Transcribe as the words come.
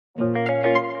S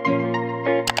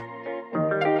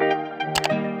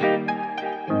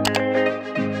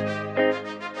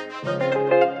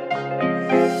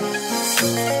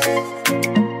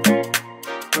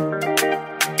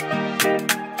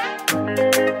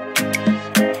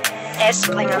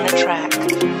playing on the track.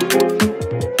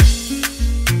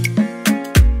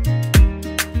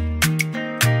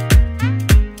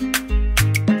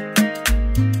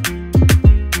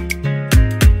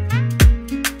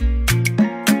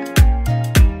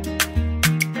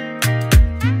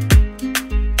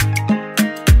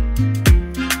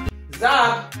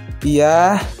 Zab!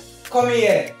 Yeah? Come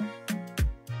here.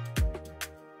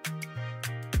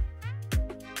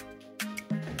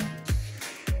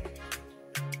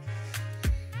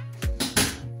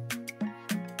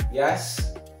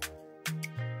 Yes?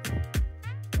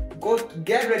 Go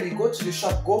get ready, go to the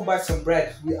shop, go buy some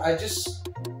bread. I just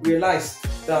realized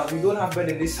that we don't have bread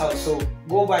in this house, so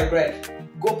go buy bread.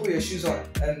 Go put your shoes on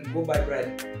and go buy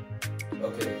bread.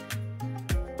 Okay.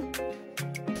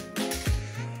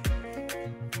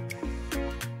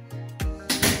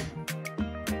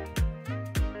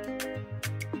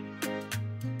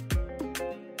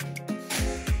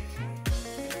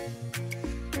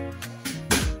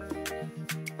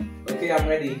 Okay, I'm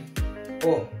ready.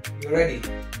 Oh, you're ready?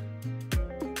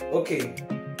 Okay.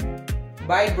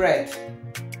 Buy bread.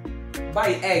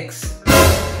 Buy eggs.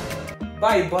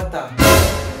 Buy butter.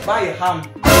 Buy ham.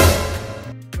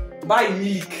 Buy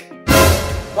milk.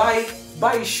 Buy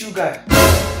sugar.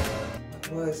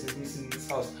 What else is missing in this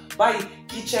house? Buy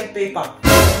kitchen paper.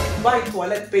 Buy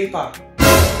toilet paper.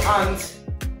 And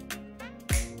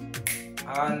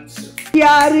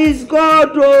Here is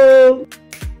God.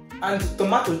 And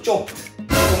tomato chopped.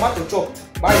 Tomato chopped.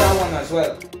 Buy that one as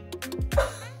well.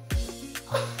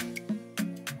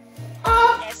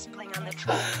 S playing on the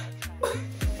track.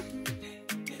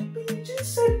 You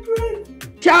just said bread.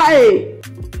 Chai!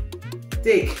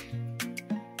 Take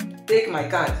my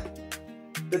card.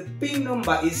 The PIN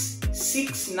number is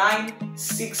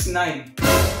 6969.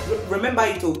 Remember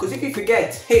it all, because if you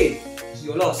forget, hey, it's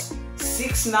your loss.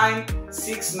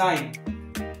 6969.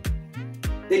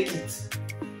 Take it.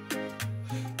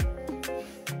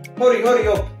 Hurry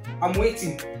up. I'm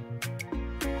waiting.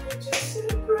 You just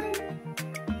said bread.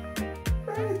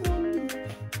 Bread on me.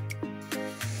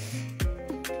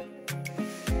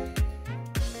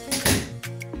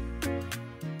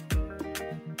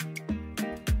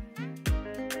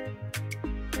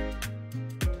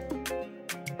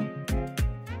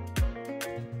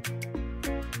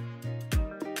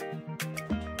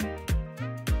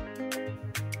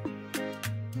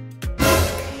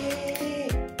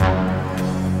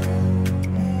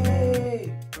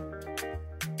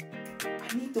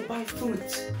 To buy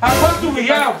fruit. And what do we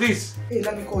hear of this? Hey,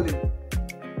 let me call him.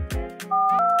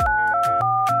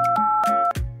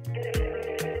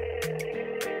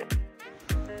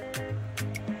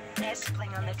 S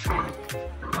playing on the track.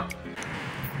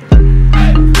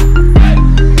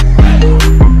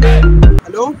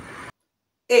 Hello?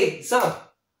 Hey, Zab,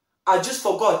 I just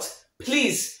forgot.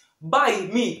 Please buy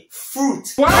me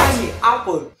fruit. What? Buy me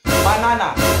apple,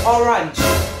 banana, orange,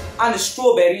 and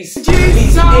strawberries. Jesus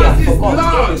Please, hey, I is forgot.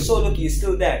 Lord. Hey, so look, he's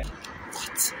still there.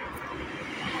 What?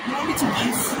 You want me to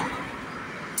buy food?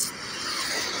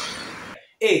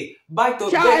 Hey, buy to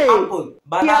Chai, apple,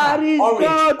 banana, here is orange,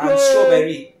 God, and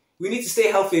strawberry. We need to stay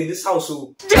healthy in this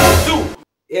household. Jesus!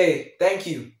 Hey, thank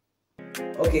you.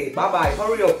 Okay, bye bye.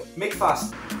 Hurry up, make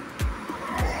fast.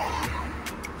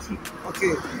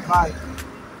 Okay, bye.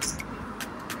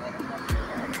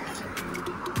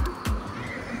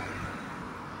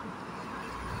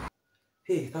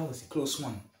 Hey, that was a close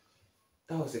one.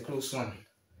 That was a close one.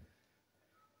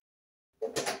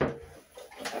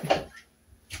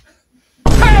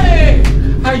 Hey!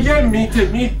 Ayé mi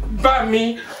tèmi bá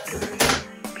mi.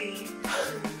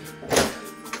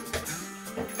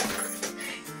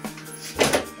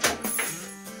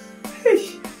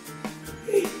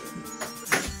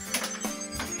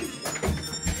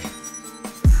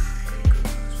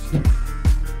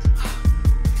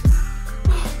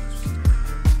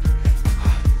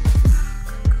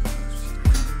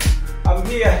 I'm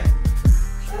here.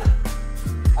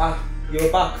 You're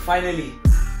back finally.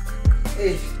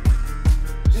 Hey,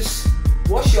 just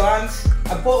wash your hands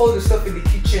and put all the stuff in the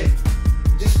kitchen.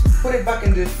 Just put it back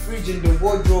in the fridge, in the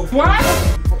wardrobe. What?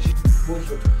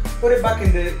 Wardrobe. Put it back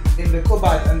in the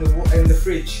cupboard and the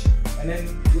fridge, and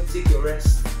then we'll take your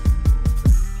rest.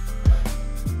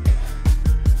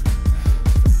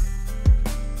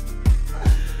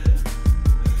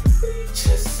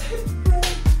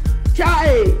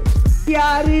 Chai!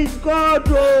 Here is God.